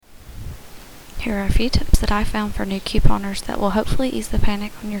Here are a few tips that I found for new couponers that will hopefully ease the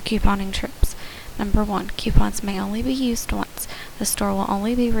panic on your couponing trips. Number 1, coupons may only be used once. The store will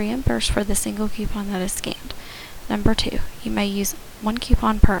only be reimbursed for the single coupon that is scanned. Number 2, you may use one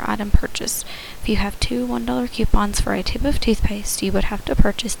coupon per item purchased. If you have two $1 coupons for a tube of toothpaste, you would have to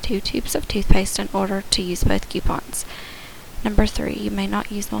purchase 2 tubes of toothpaste in order to use both coupons. Number 3, you may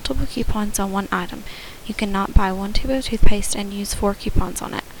not use multiple coupons on one item. You cannot buy 1 tube of toothpaste and use 4 coupons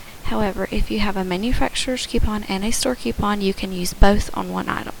on it. However, if you have a manufacturer's coupon and a store coupon, you can use both on one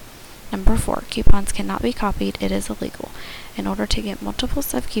item. Number 4, coupons cannot be copied. It is illegal. In order to get multiple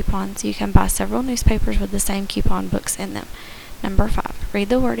sub-coupons, you can buy several newspapers with the same coupon books in them. Number 5, read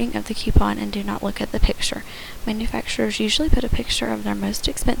the wording of the coupon and do not look at the picture. Manufacturers usually put a picture of their most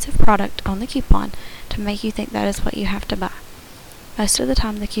expensive product on the coupon to make you think that is what you have to buy. Most of the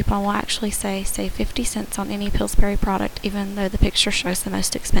time, the coupon will actually say 50 cents on any Pillsbury product, even though the picture shows the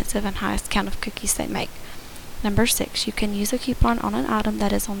most expensive and highest count of cookies they make. Number 6, you can use a coupon on an item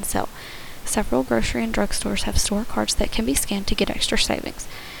that is on sale. Several grocery and drugstores have store cards that can be scanned to get extra savings.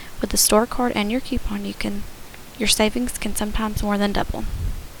 With the store card and your coupon, your savings can sometimes more than double.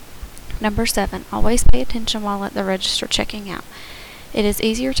 Number 7, always pay attention while at the register checking out. It is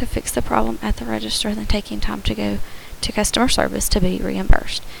easier to fix the problem at the register than taking time to go to customer service to be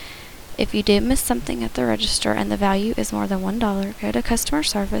reimbursed. If you did miss something at the register and the value is more than $1, go to customer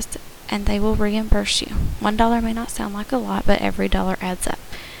service and they will reimburse you. $1 may not sound like a lot, but every dollar adds up.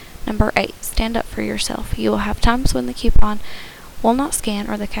 Number 8, stand up for yourself. You will have times when the coupon will not scan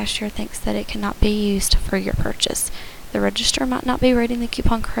or the cashier thinks that it cannot be used for your purchase. The register might not be reading the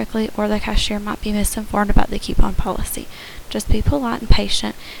coupon correctly, or the cashier might be misinformed about the coupon policy. Just be polite and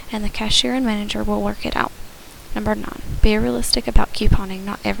patient, and the cashier and manager will work it out. Number 9, be realistic about couponing.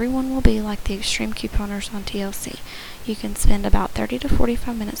 Not everyone will be like the extreme couponers on TLC. You can spend about 30 to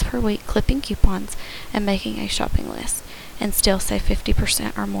 45 minutes per week clipping coupons and making a shopping list, and still save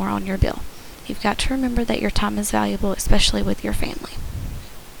 50% or more on your bill. You've got to remember that your time is valuable, especially with your family.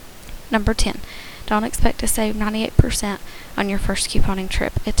 Number 10, don't expect to save 98% on your first couponing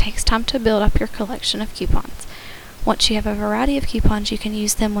trip. It takes time to build up your collection of coupons. Once you have a variety of coupons, you can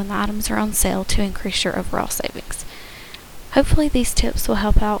use them when the items are on sale to increase your overall savings. Hopefully these tips will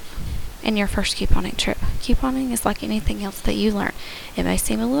help out in your first couponing trip. Couponing is like anything else that you learn. It may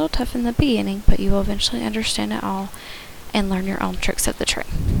seem a little tough in the beginning, but you will eventually understand it all and learn your own tricks of the trade.